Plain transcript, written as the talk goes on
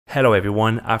Hello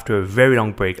everyone, after a very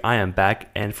long break I am back,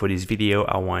 and for this video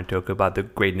I want to talk about the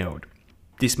grade node.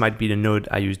 This might be the node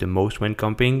I use the most when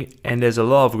comping, and there's a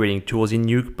lot of grading tools in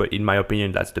Nuke, but in my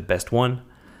opinion that's the best one.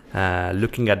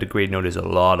 Looking at the grade node, there's a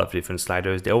lot of different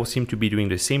sliders. They all seem to be doing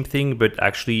the same thing, but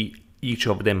actually each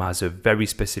of them has a very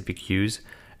specific use,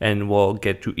 and we'll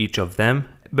get to each of them.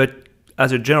 But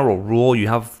as a general rule, you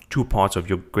have two parts of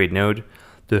your grade node.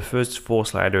 The first four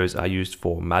sliders are used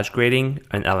for match grading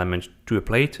an element to a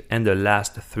plate, and the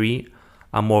last three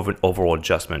are more of an overall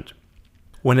adjustment.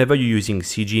 Whenever you're using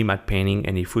CG, matte painting,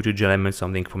 any footage element,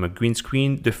 something from a green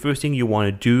screen, the first thing you want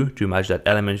to do to match that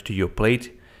element to your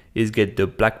plate is get the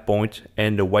black point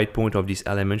and the white point of this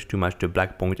element to match the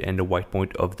black point and the white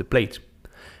point of the plate.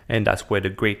 And that's where the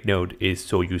grade node is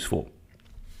so useful.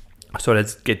 So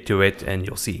let's get to it and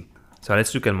you'll see. So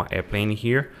let's look at my airplane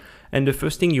here. And the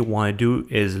first thing you want to do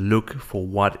is look for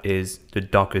what is the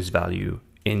darkest value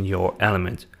in your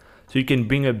element. So you can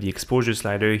bring up the exposure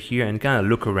slider here and kind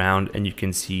of look around, and you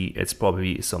can see it's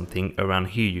probably something around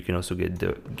here. You can also get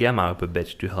the gamma up a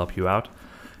bit to help you out.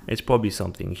 It's probably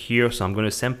something here. So I'm going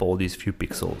to sample these few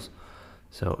pixels.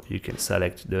 So you can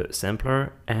select the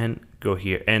sampler and go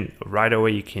here, and right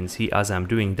away you can see as I'm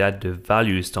doing that the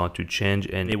values start to change,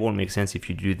 and it won't make sense if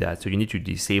you do that. So you need to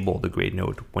disable the grade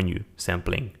node when you're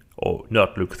sampling, or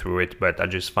not look through it, but I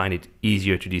just find it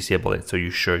easier to disable it so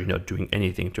you're sure you're not doing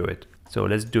anything to it. So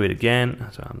let's do it again.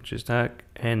 So I'm just back,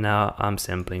 and now I'm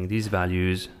sampling these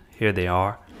values. Here they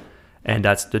are, and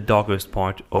that's the darkest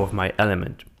part of my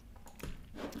element.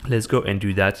 Let's go and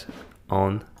do that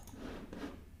on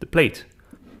the plate.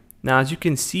 Now as you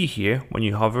can see here, when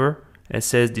you hover, it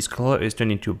says this color is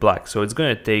turned into black. So it's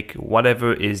going to take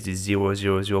whatever is the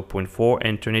 000.4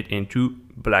 and turn it into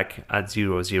black at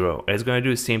 0, 0. It's going to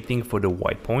do the same thing for the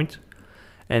white point.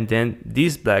 And then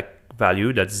this black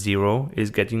value, that's 0,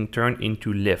 is getting turned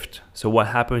into lift. So what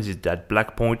happens is that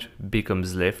black point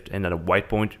becomes lift and that white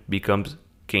point becomes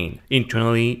gain.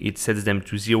 Internally, it sets them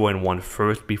to 0 and 1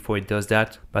 first before it does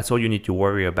that. That's all you need to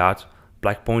worry about.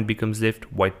 Black point becomes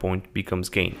lift, white point becomes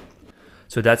gain.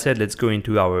 So that's it. Let's go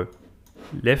into our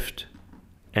lift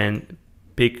and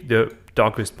pick the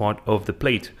darkest part of the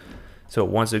plate. So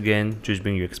once again, just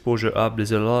bring your exposure up.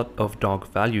 There's a lot of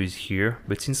dark values here,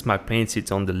 but since my plane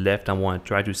sits on the left, I want to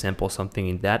try to sample something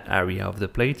in that area of the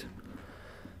plate.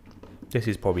 This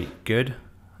is probably good.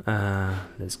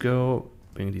 Let's go,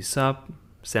 bring this up,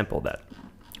 sample that.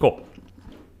 Cool.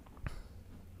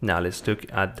 Now let's look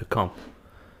at the comp.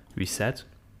 Reset.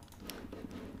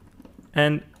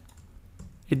 And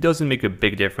it doesn't make a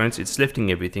big difference. It's lifting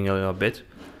everything a little bit.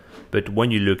 But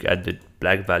when you look at the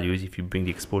black values, if you bring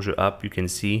the exposure up, you can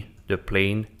see the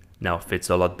plane now fits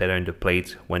a lot better in the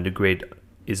plate when the grade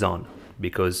is on,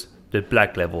 because the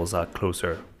black levels are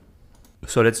closer.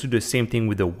 So let's do the same thing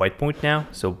with the white point now.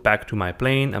 So back to my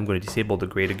plane, I'm going to disable the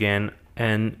grade again.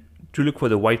 And to look for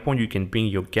the white point, you can bring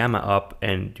your gamma up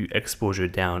and do exposure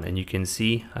down. And you can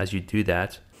see as you do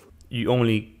that, you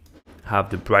only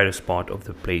have the brightest part of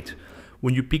the plate.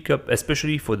 When you pick up,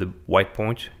 especially for the white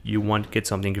point, you want to get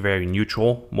something very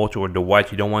neutral, more toward the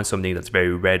white. You don't want something that's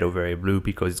very red or very blue,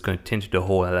 because it's going to tint the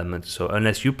whole element. So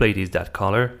unless your plate is that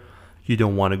color, you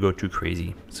don't want to go too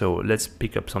crazy. So let's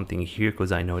pick up something here,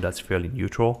 because I know that's fairly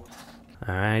neutral.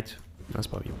 All right, that's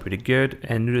probably pretty good.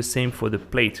 And do the same for the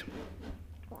plate.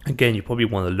 Again, you probably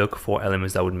want to look for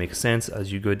elements that would make sense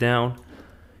as you go down.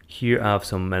 Here I have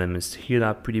some elements here that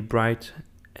are pretty bright,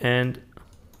 and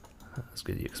let's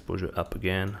get the exposure up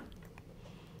again.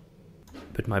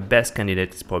 But my best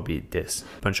candidate is probably this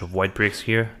bunch of white bricks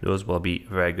here. Those will be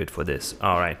very good for this.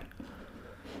 All right.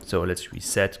 So let's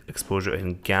reset exposure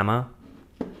and gamma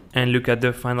and look at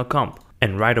the final comp.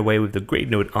 And right away with the grade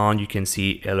node on, you can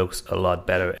see it looks a lot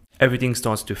better. Everything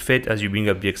starts to fit as you bring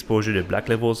up the exposure. The black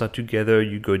levels are together.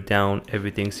 You go down,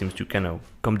 everything seems to kind of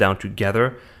come down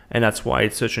together. And that's why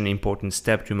it's such an important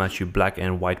step to match your black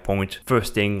and white point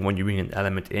first thing when you bring an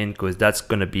element in, because that's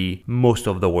going to be most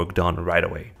of the work done right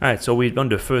away. All right, so we've done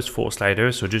the first four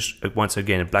sliders. So just once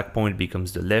again, a black point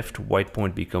becomes the lift, white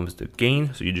point becomes the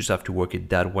gain. So you just have to work it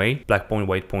that way. Black point,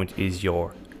 white point is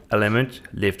your element,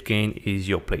 lift, gain is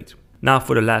your plate. Now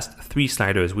for the last three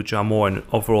sliders, which are more an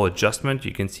overall adjustment,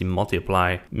 you can see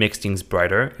multiply makes things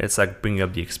brighter. It's like bringing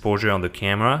up the exposure on the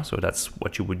camera. So that's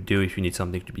what you would do if you need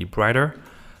something to be brighter.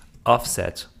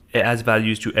 Offset, it adds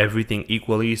values to everything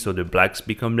equally, so the blacks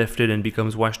become lifted and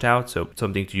becomes washed out, so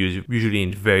something to use usually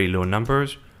in very low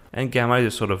numbers. And gamma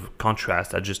is a sort of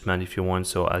contrast adjustment if you want,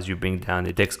 so as you bring down,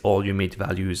 it takes all your mid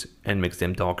values and makes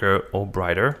them darker or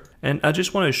brighter. And I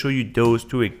just want to show you those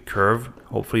to a curve.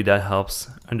 Hopefully that helps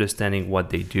understanding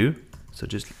what they do. So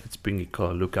just let's bring a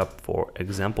color lookup for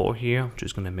example here. I'm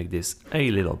just gonna make this a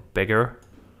little bigger.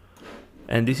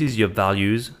 And this is your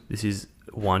values. This is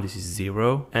 1, this is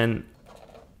 0. And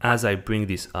as I bring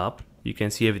this up, you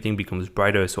can see everything becomes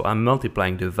brighter. So I'm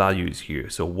multiplying the values here.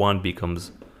 So 1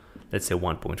 becomes, let's say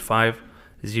 1.5.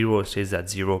 0 stays at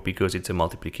 0 because it's a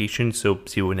multiplication. So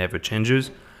 0 never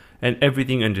changes. And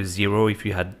everything under 0, if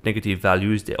you had negative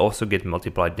values, they also get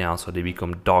multiplied down, so they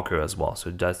become darker as well.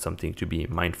 So that's something to be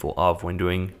mindful of when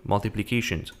doing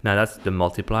multiplications. Now that's the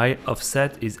multiply.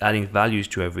 Offset is adding values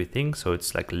to everything, so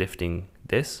it's like lifting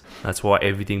this. That's why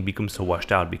everything becomes so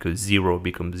washed out, because 0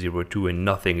 becomes 0 too, and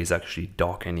nothing is actually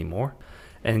dark anymore.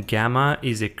 And gamma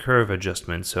is a curve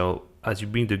adjustment, so as you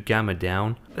bring the gamma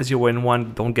down, 0 and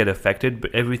 1 don't get affected,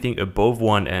 but everything above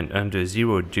 1 and under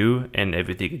 0 do, and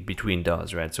everything in between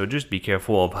does, right? So just be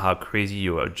careful of how crazy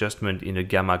your adjustment in a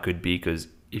gamma could be, because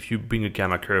if you bring a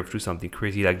gamma curve to something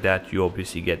crazy like that, you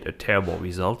obviously get a terrible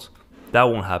result. That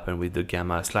won't happen with the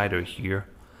gamma slider here,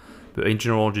 but in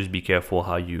general, just be careful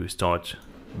how you start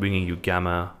bringing your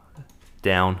gamma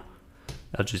down.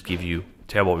 That'll just give you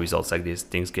terrible results like this.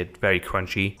 Things get very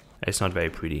crunchy. It's not very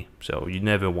pretty, so you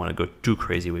never want to go too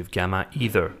crazy with gamma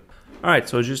either. Alright,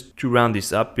 so just to round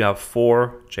this up, you have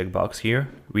 4 checkbox here.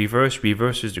 Reverse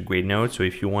is the grade node, so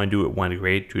if you want to do it 1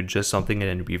 grade to adjust something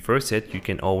and then reverse it, you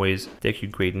can always take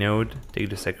your grade node, take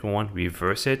the second one,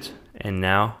 reverse it, and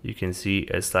now you can see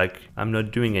it's like I'm not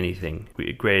doing anything.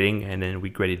 We're grading and then we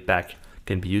grade it back.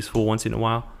 Can be useful once in a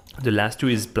while. The last two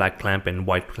is black clamp and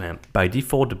white clamp. By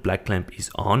default, the black clamp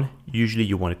is on. Usually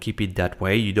you want to keep it that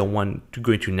way. You don't want to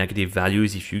go into negative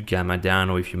values if you gamma down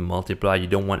or if you multiply. You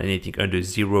don't want anything under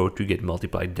 0 to get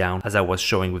multiplied down, as I was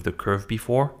showing with the curve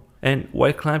before. And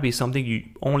white clamp is something you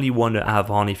only want to have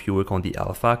on if you work on the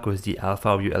alpha, because the alpha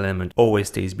of your element always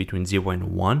stays between 0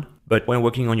 and 1. But when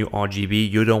working on your RGB,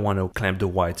 you don't want to clamp the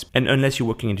whites. And unless you're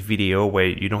working in video where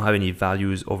you don't have any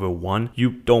values over 1,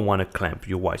 you don't want to clamp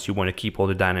your whites. You want to keep all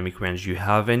the dynamic range you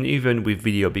have. And even with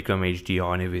video become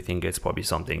HDR and everything, it's probably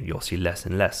something you'll see less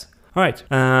and less. All right,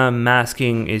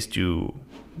 masking is to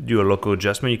do a local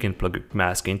adjustment. You can plug a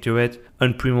mask into it.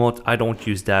 Unpremult, I don't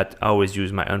use that. I always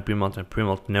use my unpremult and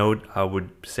premult node. I would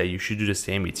say you should do the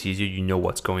same. It's easier. You know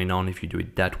what's going on if you do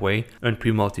it that way.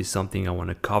 Unpremult is something I want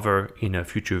to cover in a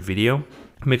future video.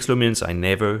 Mix luminance, I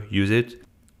never use it.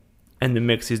 And the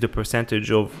mix is the percentage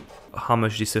of how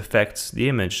much this affects the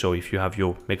image. So if you have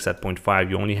your mix at 0.5,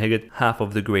 you only get half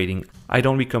of the grading. I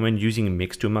don't recommend using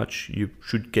mix too much. You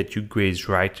should get your grades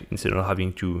right instead of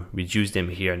having to reduce them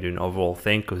here and do an overall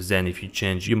thing, because then if you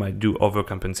change, you might do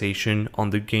overcompensation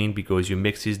on the gain because your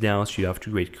mix is down, so you have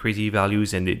to grade crazy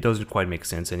values and it doesn't quite make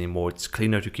sense anymore. It's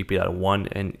cleaner to keep it at 1,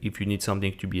 and if you need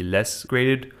something to be less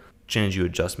graded, change your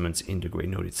adjustments in the grade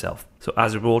node itself. So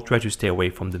as a rule, try to stay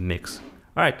away from the mix.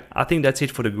 Alright, I think that's it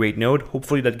for the grade node.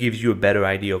 Hopefully that gives you a better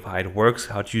idea of how it works,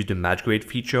 how to use the match grade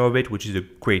feature of it, which is a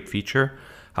great feature,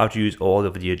 how to use all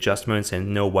of the adjustments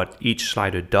and know what each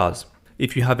slider does.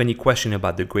 If you have any question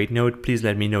about the grade node, please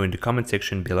let me know in the comment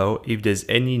section below. If there's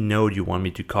any node you want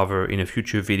me to cover in a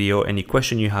future video, any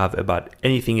question you have about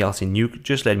anything else in Nuke,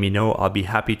 just let me know. I'll be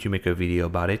happy to make a video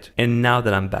about it. And now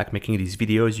that I'm back making these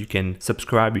videos, you can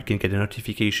subscribe, you can get a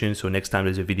notification, so next time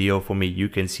there's a video for me, you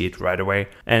can see it right away.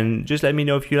 And just let me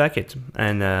know if you like it.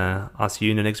 And I'll see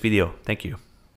you in the next video. Thank you.